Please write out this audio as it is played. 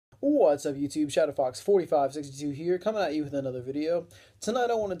What's up, YouTube? ShadowFox4562 here, coming at you with another video. Tonight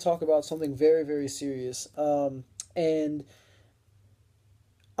I want to talk about something very, very serious. And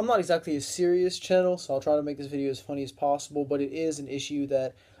I'm not exactly a serious channel, so I'll try to make this video as funny as possible, but it is an issue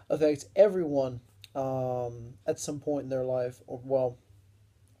that affects everyone at some point in their life, or, well,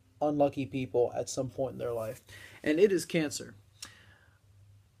 unlucky people at some point in their life. And it is cancer.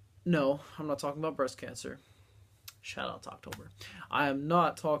 No, I'm not talking about breast cancer. Shout out to October. I am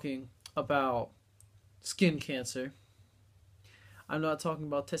not talking about skin cancer. I'm not talking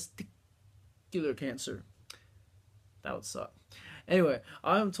about testicular cancer. That would suck. Anyway,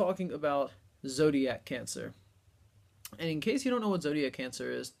 I'm talking about zodiac cancer. And in case you don't know what zodiac cancer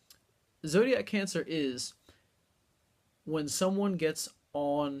is when someone gets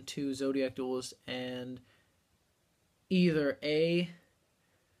on to Zodiac Duelist and either A,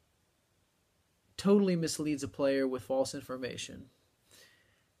 totally misleads a player with false information,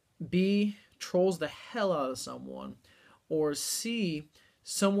 B, trolls the hell out of someone, or C,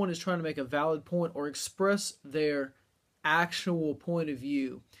 someone is trying to make a valid point or express their actual point of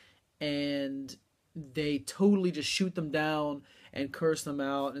view and they totally just shoot them down and curse them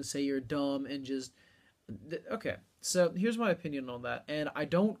out and say you're dumb and just... Okay, so here's my opinion on that. And I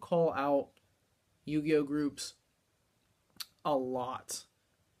don't call out Yu-Gi-Oh groups a lot.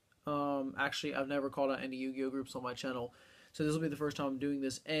 Actually, I've never called out any Yu-Gi-Oh groups on my channel, so this will be the first time I'm doing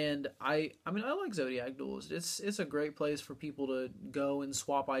this. And I mean, I like Zodiac Duels. It's a great place for people to go and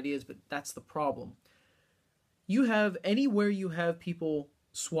swap ideas, but that's the problem. You have anywhere you have people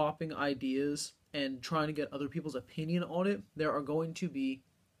swapping ideas and trying to get other people's opinion on it, there are going to be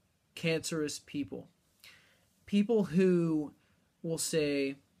cancerous people. People who will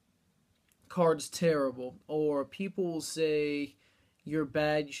say card's terrible, or people will say you're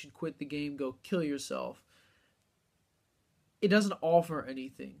bad, you should quit the game, go kill yourself. It doesn't offer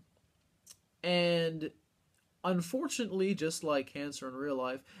anything. And unfortunately, just like cancer in real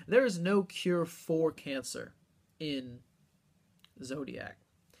life, there is no cure for cancer in Zodiac.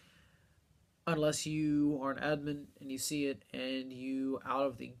 Unless you are an admin and you see it and you, out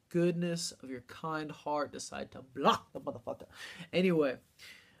of the goodness of your kind heart, decide to block the motherfucker. Anyway,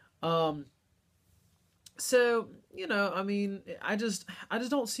 so, you know, I mean, I just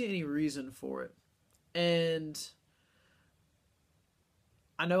don't see any reason for it. And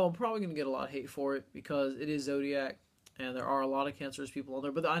I know I'm probably going to get a lot of hate for it because it is Zodiac and there are a lot of cancerous people on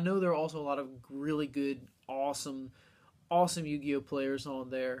there. But I know there are also a lot of really good, awesome Yu-Gi-Oh players on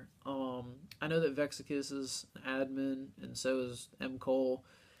there. I know that Vexicus is an admin and so is M. Cole.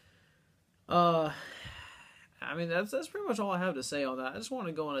 I mean, that's pretty much all I have to say on that. I just want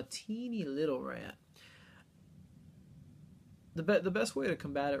to go on a teeny little rant. The best way to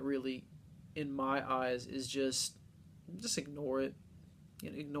combat it, really, in my eyes, is just ignore it.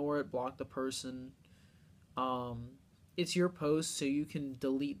 You know, ignore it, block the person. It's your post, so you can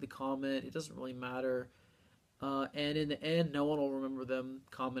delete the comment. It doesn't really matter. And in the end, no one will remember them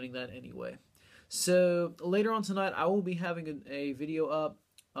commenting that anyway. So later on tonight, I will be having a video up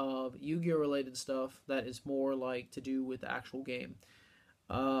of Yu-Gi-Oh related stuff that is more like to do with the actual game.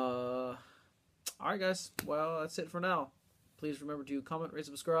 Alright guys, well, that's it for now. Please remember to comment, rate,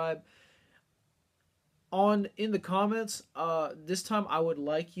 subscribe. In the comments, this time I would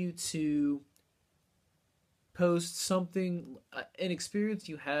like you to post something, an experience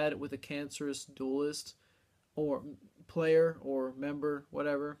you had with a cancerous duelist or player or member,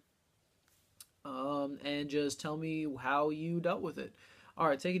 whatever, and just tell me how you dealt with it.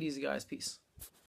 Alright, take it easy guys, peace.